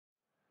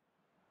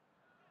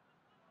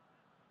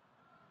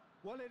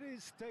Well, it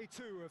is day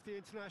two of the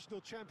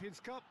International Champions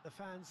Cup. The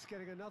fans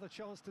getting another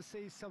chance to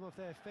see some of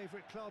their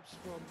favourite clubs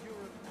from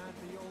Europe and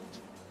beyond.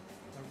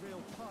 A real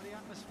party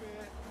atmosphere,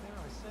 dare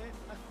I say it,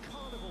 a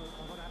carnival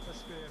of an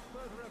atmosphere.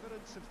 Further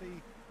evidence of the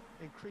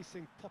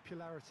increasing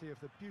popularity of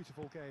the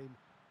beautiful game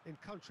in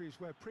countries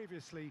where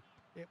previously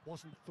it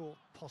wasn't thought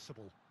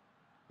possible.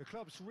 The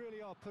clubs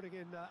really are putting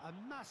in a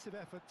massive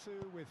effort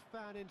too, with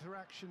fan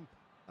interaction,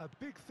 a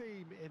big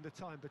theme in the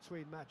time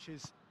between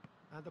matches.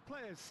 And the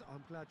players,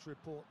 I'm glad to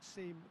report,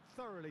 seem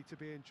thoroughly to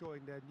be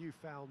enjoying their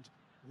newfound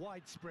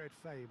widespread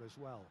fame as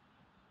well.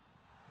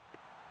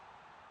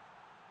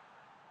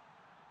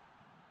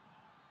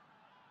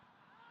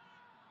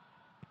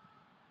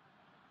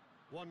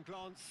 One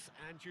glance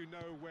and you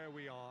know where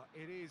we are.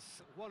 It is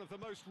one of the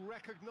most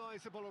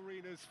recognisable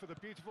arenas for the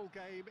beautiful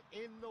game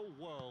in the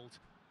world.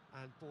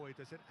 And boy,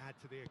 does it add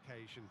to the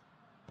occasion.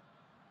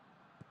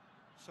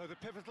 So the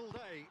pivotal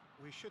day,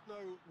 we should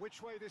know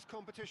which way this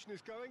competition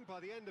is going by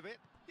the end of it.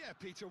 Yeah,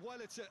 Peter, while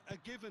it's a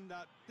given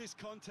that this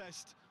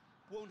contest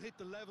won't hit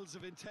the levels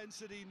of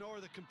intensity nor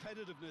the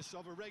competitiveness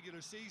of a regular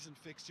season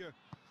fixture,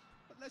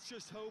 but let's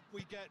just hope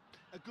we get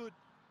a good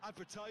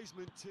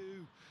advertisement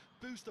to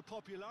boost the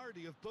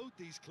popularity of both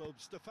these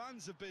clubs. The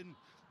fans have been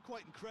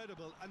quite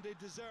incredible and they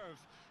deserve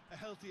a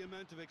healthy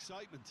amount of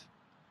excitement.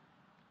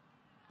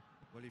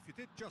 Well, if you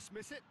did just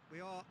miss it,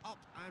 we are up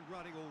and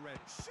running already.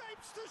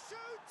 Shapes to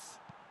shoot!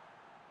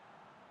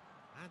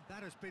 And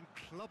that has been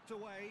clubbed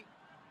away.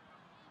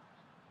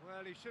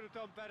 Well, he should have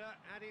done better,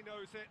 and he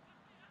knows it.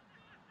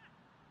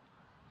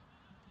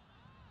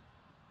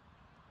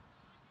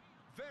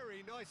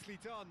 Very nicely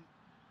done,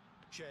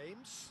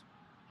 James.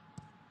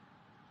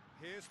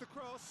 Here's the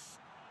cross.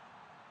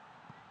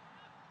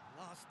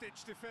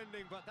 Last-ditch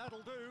defending, but that'll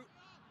do.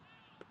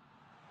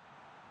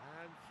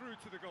 And through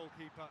to the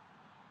goalkeeper.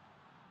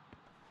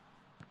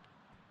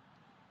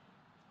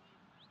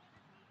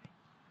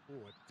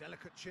 Oh, a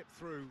delicate chip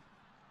through.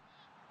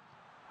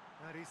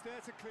 And he's there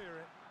to clear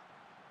it.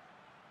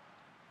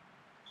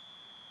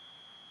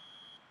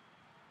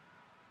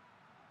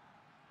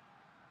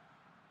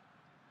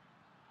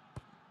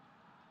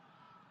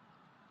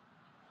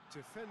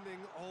 Defending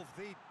of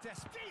the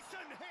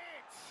decent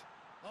hit!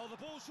 Oh, the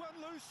ball's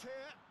run loose here.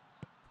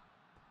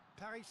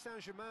 Paris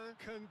Saint-Germain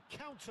can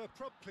counter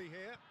promptly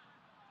here.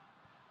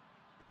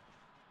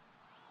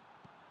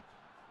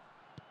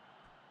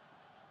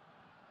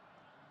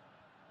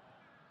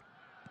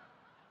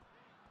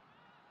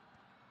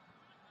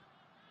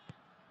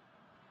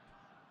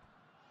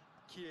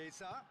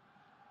 Chiesa.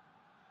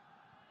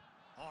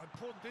 Oh,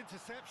 important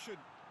interception.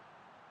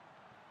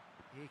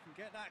 He can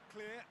get that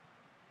clear.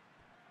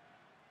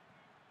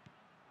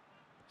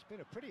 It's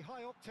been a pretty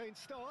high-octane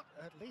start,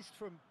 at least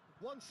from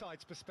one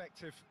side's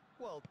perspective.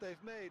 Well,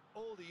 they've made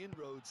all the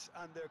inroads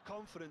and their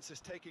confidence is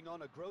taking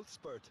on a growth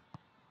spurt.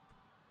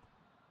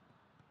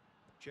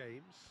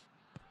 James.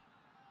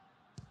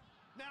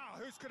 Now,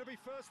 who's going to be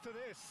first to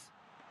this?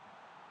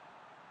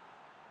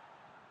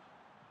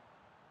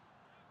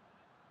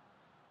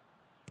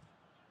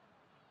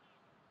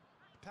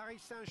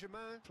 Paris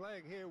Saint-Germain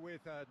playing here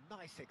with a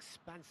nice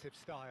expansive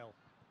style.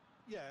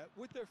 Yeah,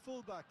 with their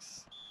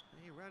fullbacks.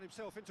 He ran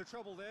himself into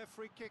trouble there,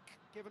 free kick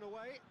given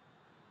away.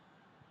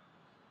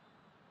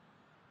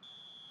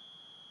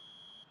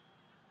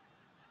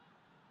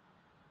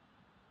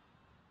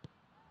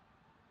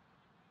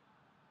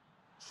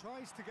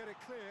 Tries to get it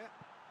clear.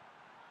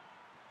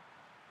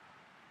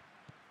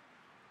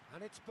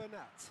 And it's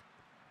Bernat.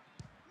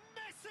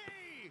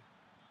 Messi!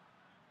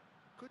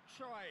 Good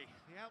try.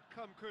 The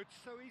outcome could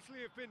so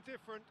easily have been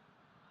different.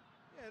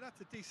 Yeah,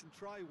 that's a decent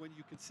try when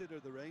you consider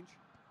the range.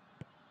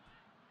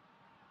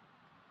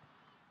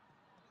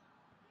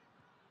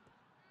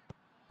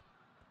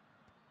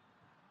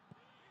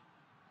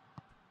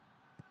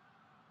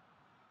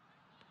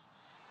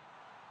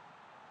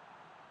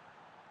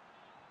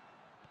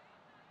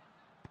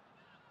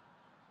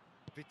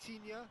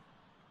 Vitinha.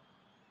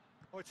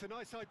 Oh, it's a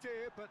nice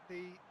idea, but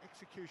the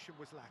execution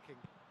was lacking.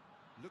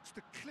 Looks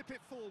to clip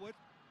it forward.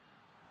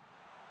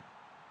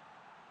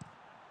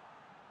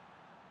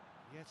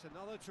 Yet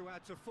another to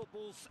add to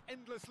football's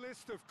endless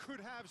list of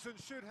could-haves and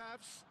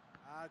should-haves.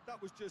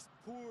 That was just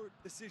poor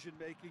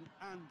decision-making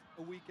and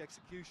a weak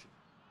execution.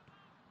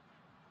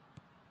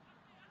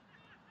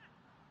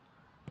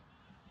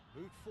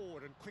 Moved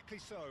forward and quickly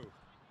so.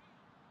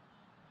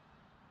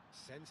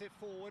 Sends it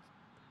forward.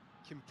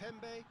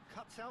 Kimpembe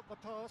cuts out the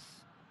pass.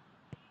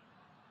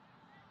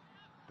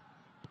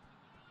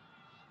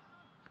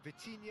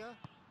 Vitinha.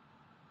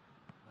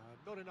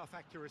 Not enough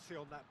accuracy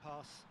on that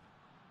pass.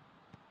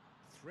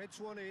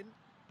 Threads one in,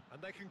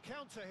 and they can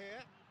counter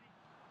here.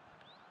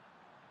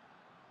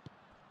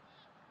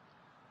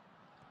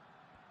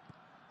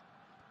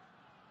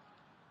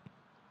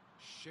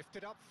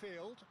 Shifted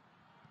upfield.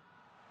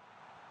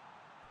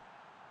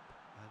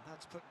 And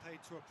that's put paid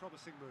to a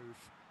promising move.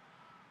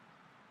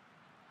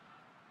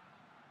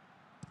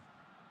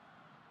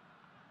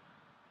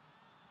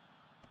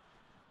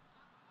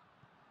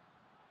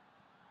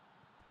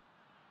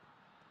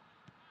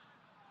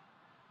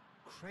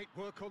 Great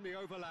work on the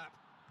overlap.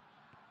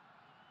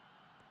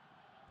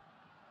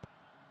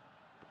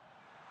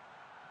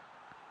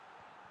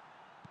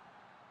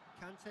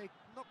 Kante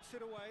knocks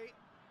it away.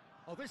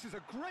 Oh, this is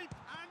a great...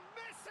 And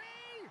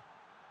Messi!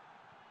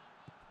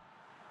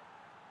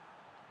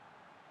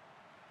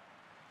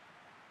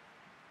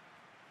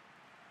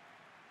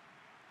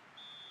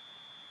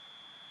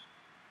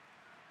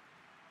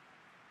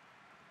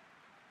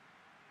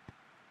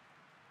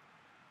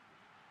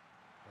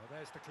 Well,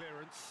 there's the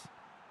clearance.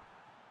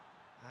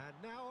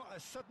 And now a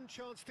sudden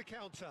chance to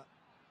counter.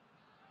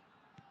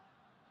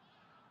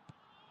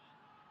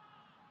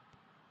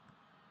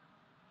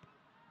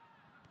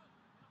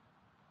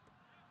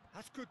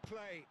 That's good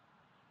play.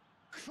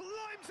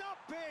 Climbs up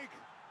big!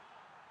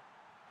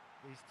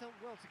 He's done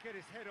well to get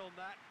his head on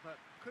that, but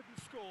couldn't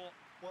score.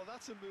 Well,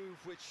 that's a move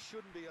which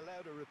shouldn't be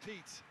allowed to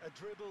repeat. A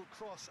dribble,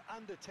 cross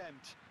and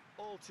attempt,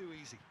 all too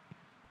easy.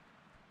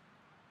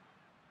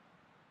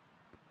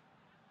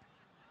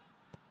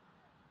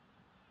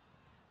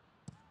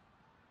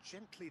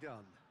 Gently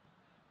done.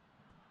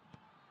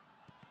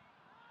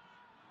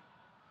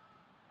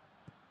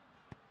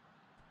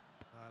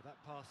 That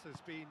pass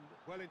has been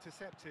well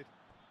intercepted.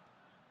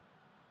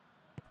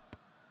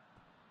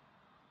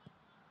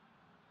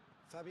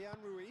 Fabian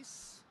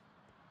Ruiz.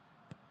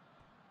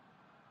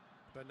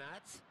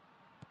 Bernat.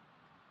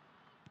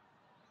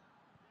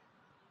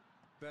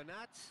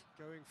 Bernat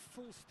going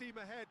full steam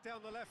ahead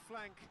down the left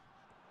flank.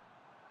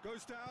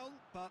 Goes down,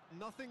 but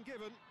nothing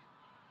given.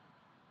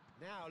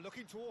 Now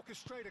looking to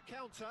orchestrate a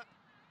counter.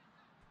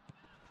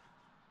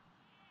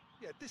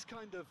 Yeah, this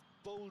kind of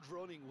bold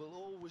running will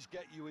always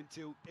get you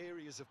into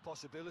areas of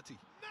possibility.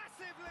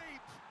 Massive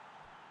leap!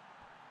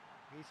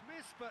 He's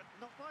missed, but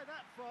not by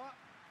that far.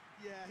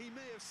 Yeah, he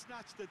may have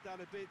snatched at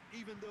that a bit,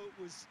 even though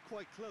it was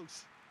quite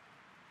close.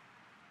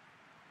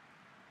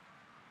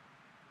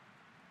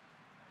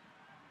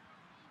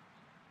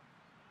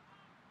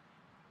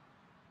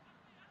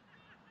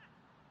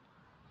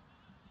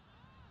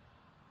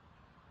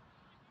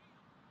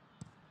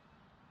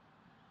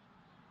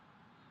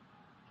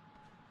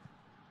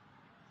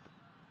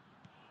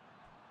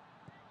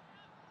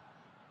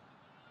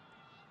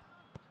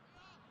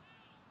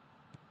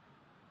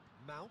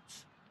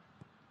 Mount.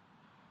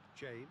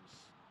 James.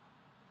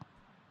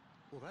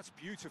 Well, that's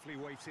beautifully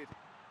weighted.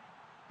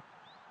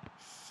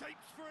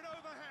 Shapes for an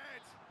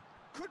overhead.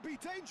 Could be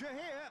danger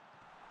here.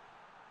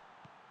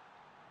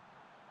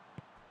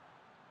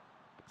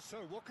 So,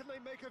 what can they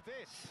make of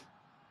this?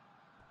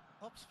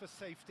 Opts for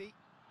safety.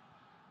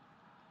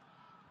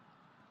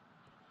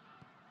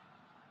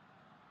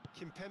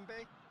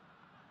 Kimpembe.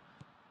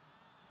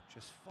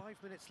 Just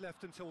 5 minutes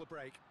left until the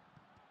break.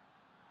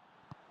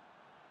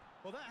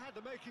 Well, that had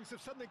the makings of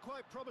something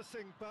quite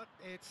promising, but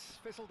it's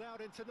fizzled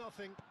out into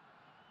nothing.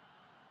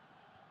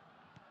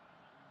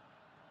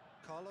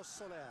 Carlos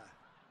Soler.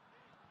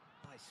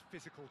 Nice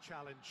physical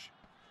challenge.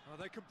 Oh,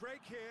 they can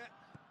break here.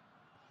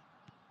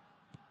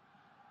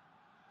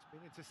 It's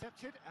been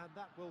intercepted, and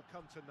that will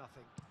come to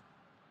nothing.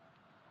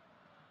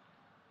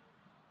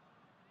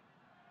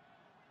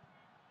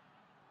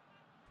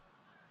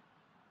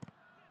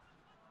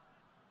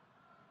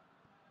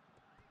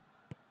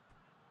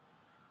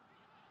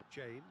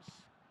 James.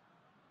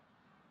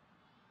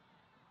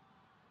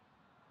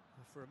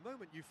 Well, for a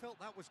moment you felt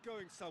that was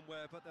going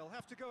somewhere, but they'll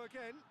have to go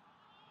again.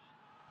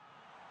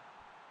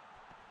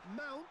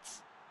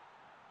 Mount.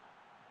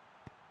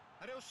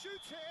 And he'll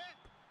shoot here.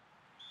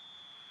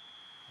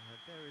 And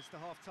there is the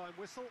half-time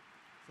whistle.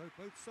 So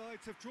both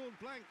sides have drawn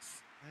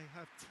blanks. They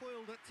have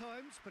toiled at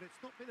times, but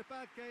it's not been a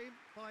bad game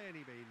by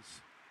any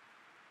means.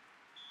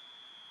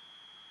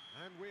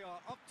 And we are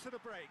up to the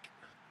break.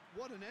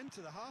 What an end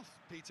to the half,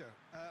 Peter.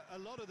 A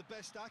lot of the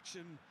best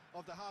action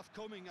of the half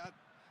coming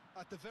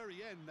at the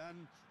very end,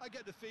 and I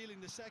get the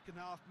feeling the second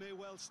half may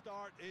well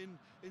start in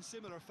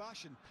similar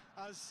fashion,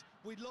 as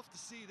we'd love to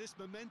see this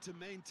momentum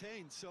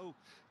maintained, so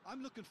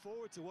I'm looking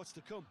forward to what's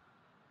to come.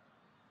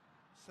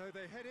 So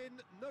they head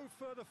in no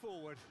further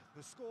forward.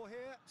 The score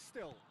here,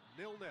 still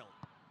 0-0.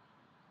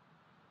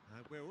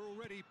 And we're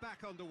already back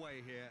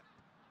underway here.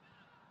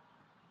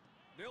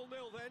 0-0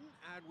 then,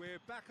 and we're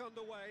back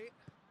underway.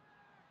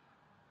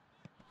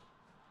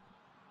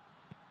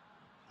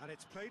 And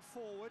it's played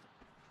forward.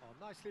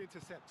 Oh, nicely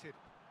intercepted.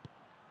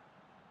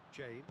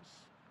 James.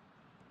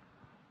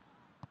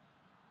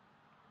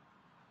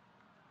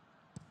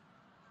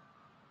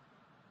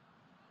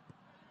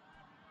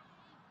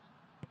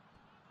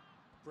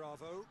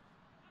 Bravo.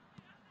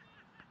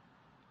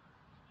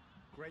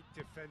 Great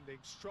defending,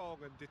 strong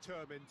and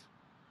determined.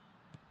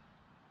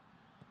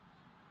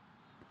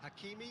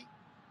 Hakimi.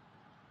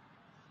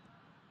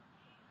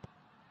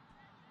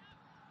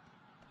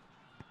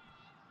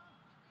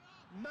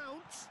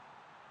 Mount.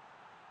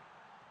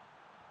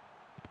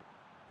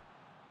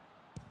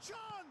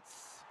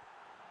 Chance!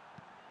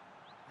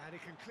 And he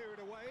can clear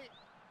it away.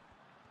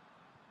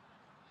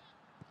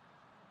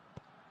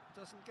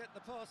 Doesn't get the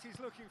pass he's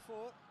looking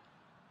for.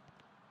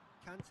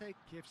 Kante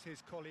gives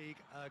his colleague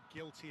a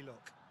guilty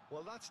look.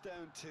 Well, that's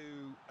down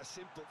to a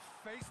simple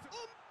face to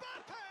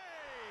Mbappe!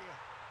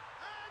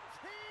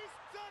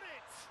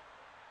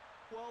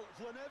 Well,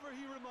 whenever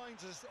he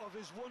reminds us of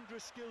his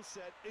wondrous skill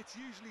set, it's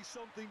usually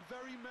something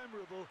very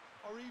memorable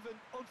or even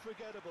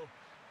unforgettable.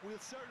 We'll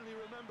certainly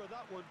remember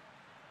that one.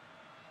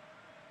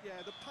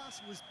 Yeah, the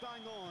pass was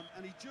bang on,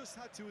 and he just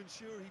had to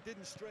ensure he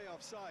didn't stray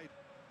offside.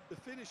 The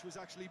finish was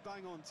actually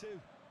bang on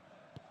too.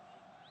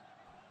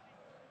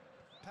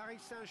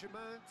 Paris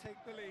Saint-Germain take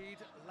the lead,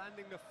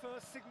 landing the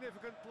first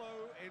significant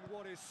blow in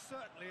what is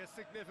certainly a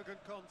significant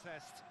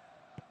contest.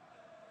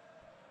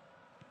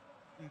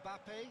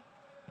 Mbappe,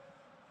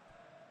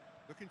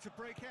 looking to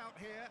break out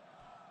here.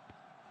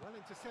 Well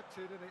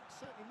intercepted, and it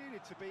certainly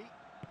needed to be.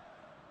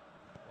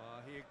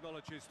 Well, he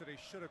acknowledges that he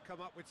should have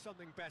come up with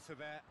something better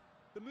there.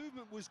 The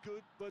movement was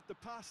good, but the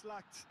pass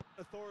lacked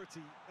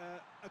authority,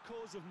 a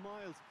cause of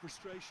mild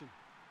frustration.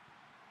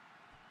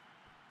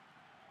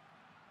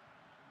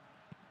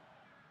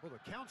 Well,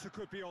 the counter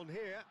could be on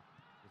here.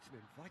 It's an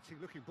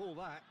inviting-looking ball,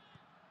 that.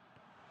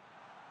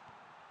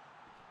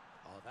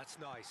 Oh, that's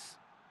nice.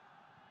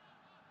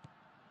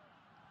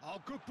 Oh,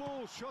 good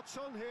ball. Shots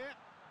on here.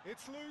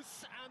 It's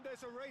loose, and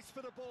there's a race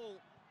for the ball.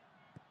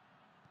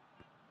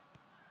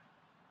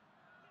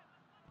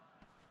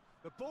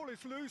 The ball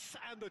is loose,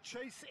 and the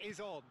chase is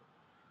on.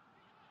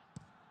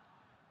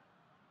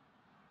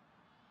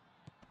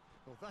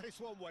 Well, that is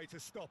one way to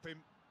stop him.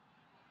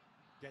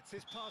 Gets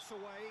his pass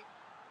away.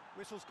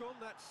 Whistle's gone,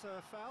 that's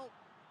foul.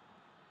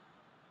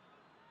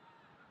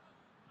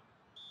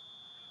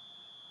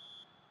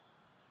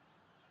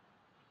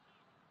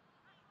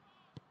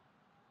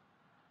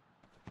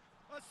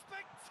 A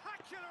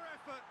spectacular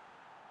effort!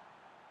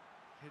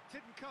 It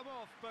didn't come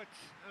off, but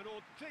an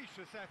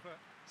audacious effort.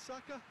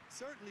 Saka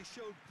certainly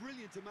showed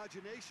brilliant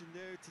imagination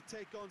there to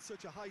take on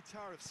such a high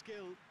tower of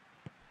skill.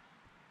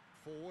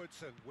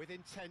 Forwards and with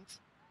intent.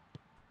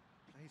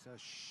 Plays a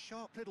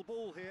sharp little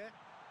ball here.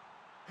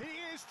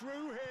 He is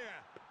through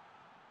here.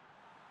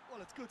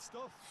 Well, it's good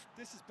stuff.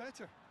 This is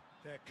better.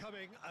 They're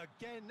coming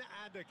again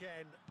and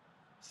again.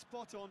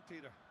 Spot on,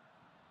 Peter.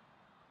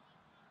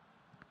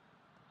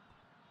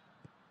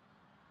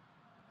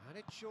 And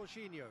it's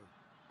Jorginho.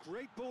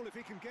 Great ball if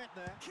he can get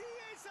there.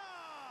 Chiesa!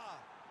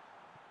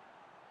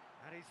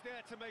 And he's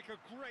there to make a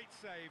great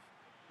save.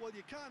 Well,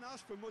 you can't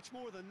ask for much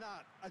more than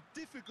that. A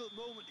difficult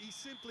moment he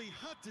simply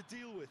had to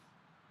deal with.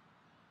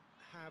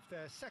 Have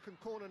their second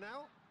corner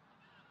now.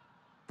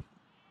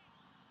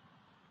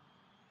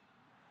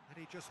 And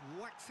he just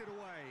whacks it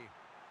away.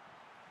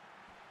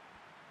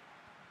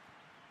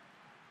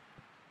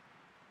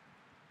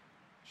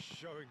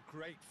 Showing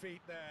great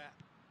feet there.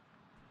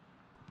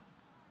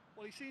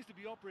 Well, he seems to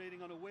be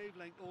operating on a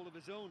wavelength all of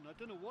his own. I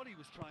don't know what he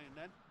was trying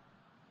then.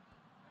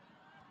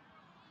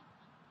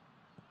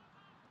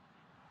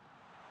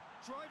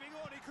 Driving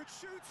on, he could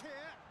shoot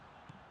here.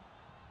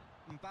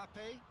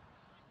 Mbappe.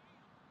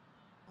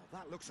 Oh,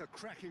 that looks a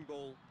cracking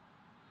ball.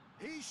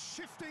 He's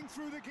shifting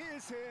through the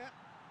gears here.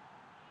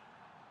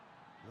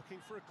 Looking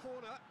for a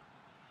corner.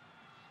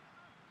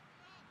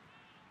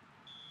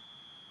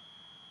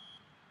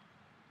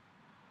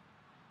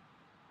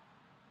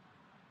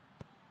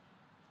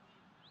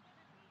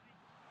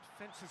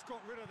 Defence has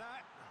got rid of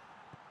that.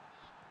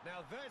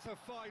 Now there's a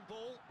fine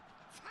ball.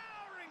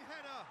 Towering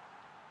header!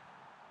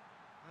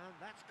 And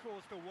that's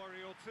caused a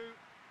worry or two.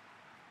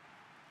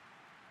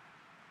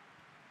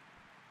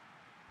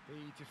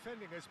 The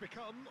defending has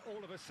become,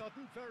 all of a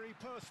sudden, very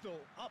personal,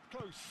 up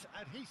close,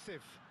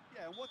 adhesive.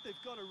 Yeah, and what they've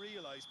got to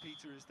realise,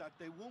 Peter, is that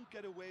they won't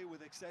get away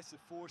with excessive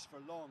force for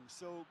long,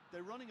 so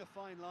they're running a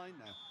fine line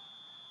now.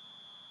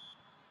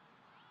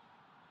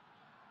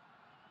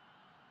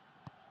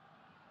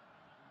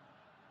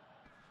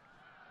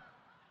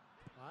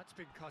 That's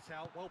been cut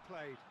out, well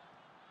played.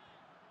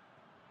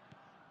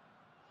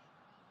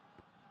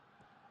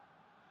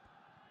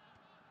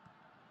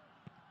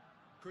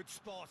 Good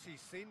spot,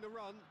 he's seen the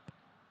run.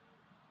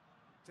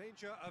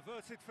 Danger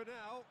averted for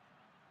now.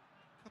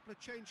 Couple of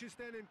changes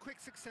then in quick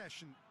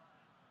succession.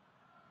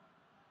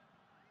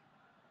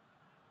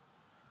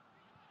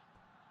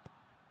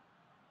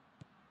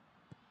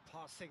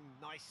 Passing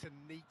nice and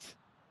neat.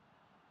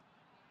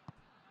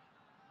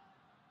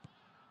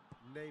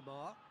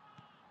 Neymar.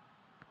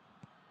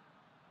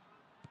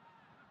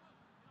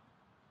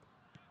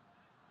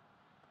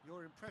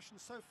 Your impression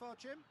so far,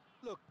 Jim?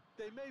 Look,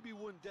 they may be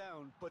one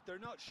down, but they're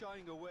not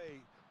shying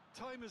away.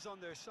 Time is on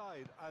their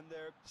side, and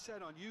they're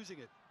set on using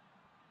it.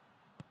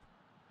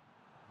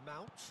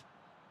 Mount.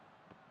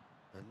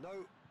 And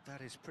no,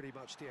 that is pretty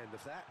much the end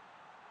of that.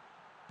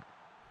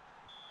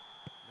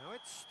 Now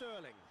it's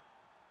Sterling.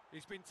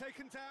 He's been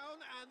taken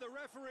down, and the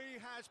referee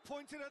has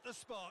pointed at the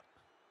spot.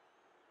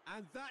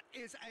 And that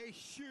is a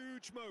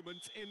huge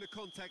moment in the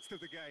context of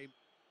the game.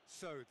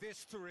 So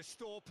this to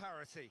restore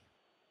parity.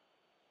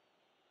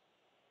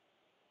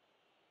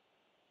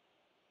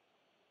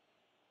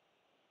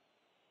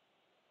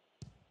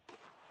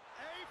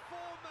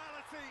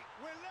 Formality,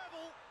 we're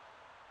level.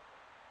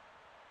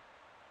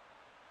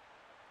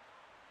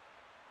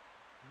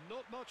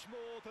 Not much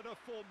more than a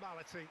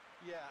formality.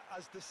 Yeah,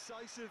 as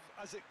decisive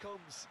as it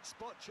comes.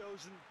 Spot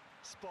chosen,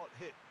 spot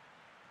hit.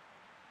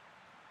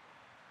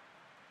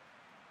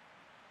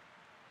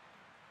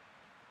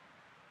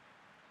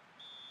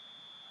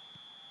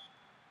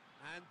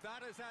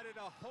 That has added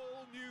a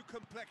whole new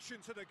complexion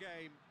to the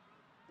game.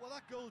 Well,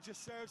 that goal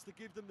just serves to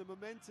give them the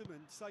momentum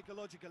and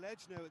psychological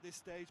edge now at this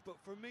stage, but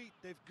for me,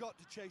 they've got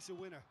to chase a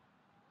winner.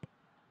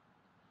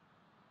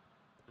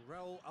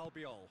 Raul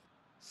Albiol.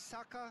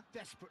 Saka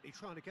desperately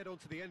trying to get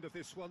onto the end of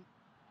this one.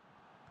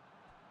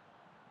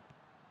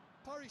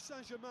 Paris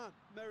Saint-Germain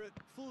merit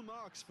full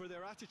marks for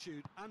their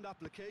attitude and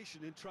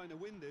application in trying to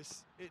win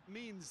this. It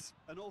means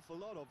an awful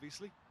lot,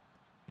 obviously.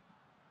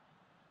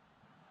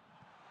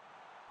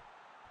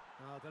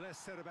 The less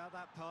said about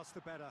that pass,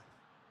 the better.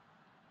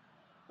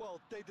 Well,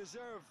 they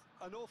deserve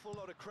an awful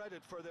lot of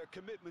credit for their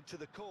commitment to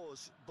the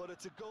cause, but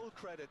it's a goal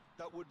credit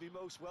that would be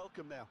most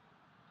welcome now.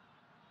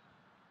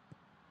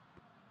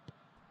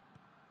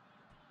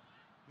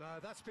 No,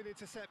 that's been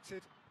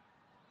intercepted.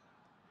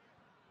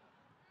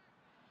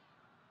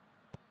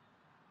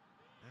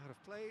 Out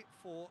of play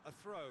for a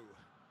throw.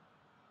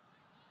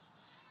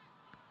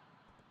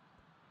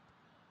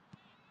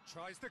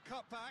 Tries the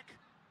cut back.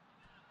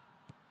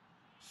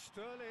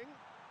 Sterling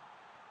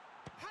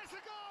has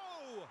a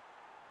go!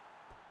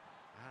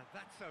 And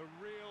that's a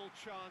real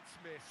chance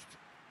missed.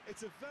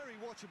 It's a very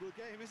watchable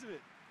game, isn't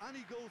it?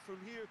 Any goal from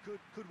here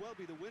could well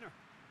be the winner.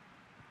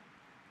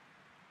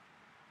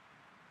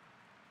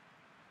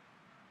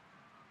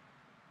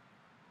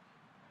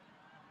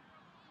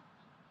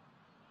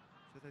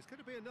 So there's going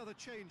to be another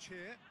change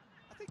here.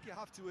 I think you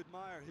have to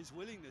admire his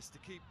willingness to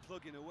keep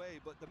plugging away,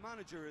 but the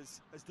manager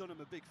has done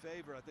him a big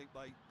favour, I think,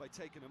 by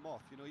taking him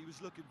off. You know, he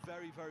was looking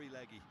very, very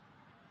leggy.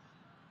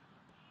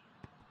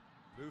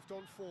 Moved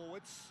on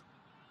forwards.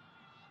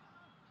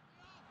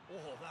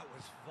 Oh, that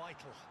was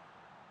vital.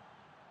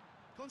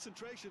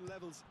 Concentration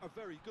levels are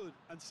very good,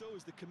 and so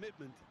is the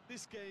commitment.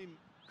 This game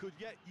could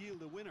yet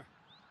yield a winner.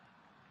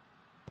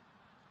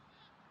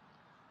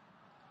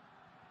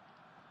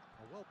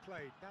 Well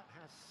played. That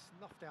has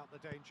snuffed out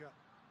the danger.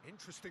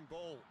 Interesting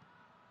ball.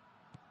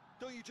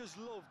 Don't you just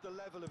love the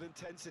level of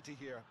intensity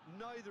here?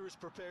 Neither is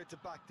prepared to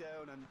back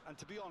down, and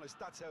to be honest,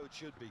 that's how it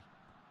should be.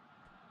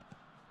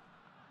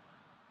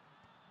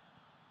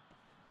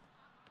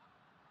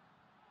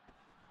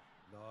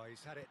 No,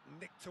 he's had it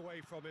nicked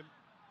away from him.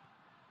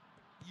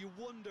 You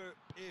wonder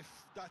if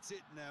that's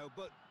it now,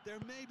 but there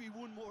may be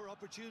one more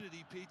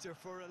opportunity, Peter,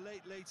 for a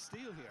late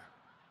steal here.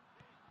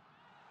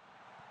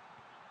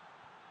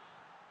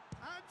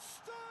 And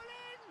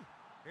Sterling!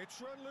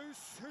 It's run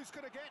loose. Who's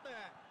going to get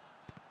there?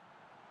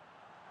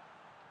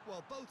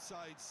 Well, both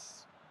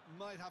sides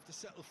might have to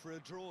settle for a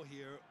draw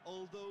here,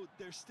 although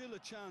there's still a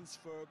chance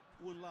for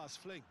one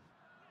last fling.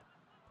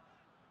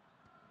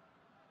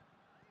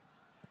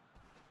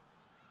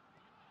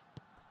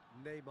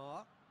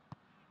 Neymar.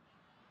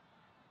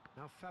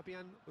 Now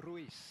Fabian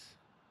Ruiz.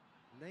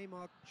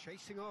 Neymar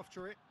chasing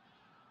after it.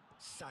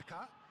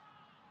 Saka.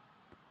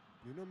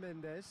 Nuno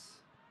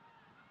Mendes.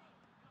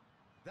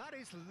 That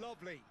is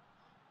lovely.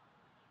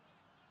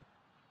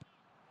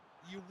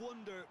 You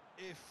wonder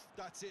if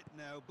that's it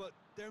now, but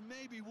there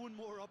may be one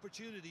more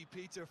opportunity,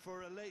 Peter,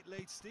 for a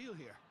late steal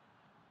here.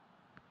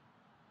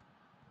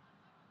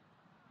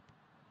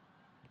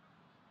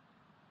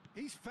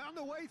 He's found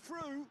a way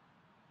through.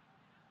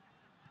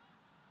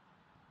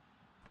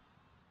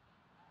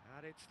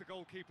 And it's the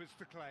goalkeepers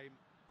to claim.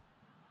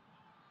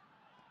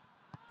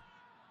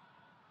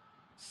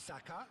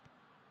 Saka.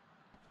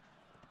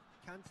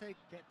 Kante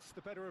gets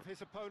the better of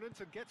his opponent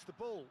and gets the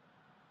ball.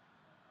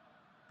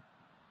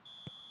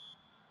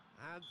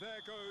 And there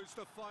goes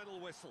the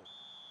final whistle.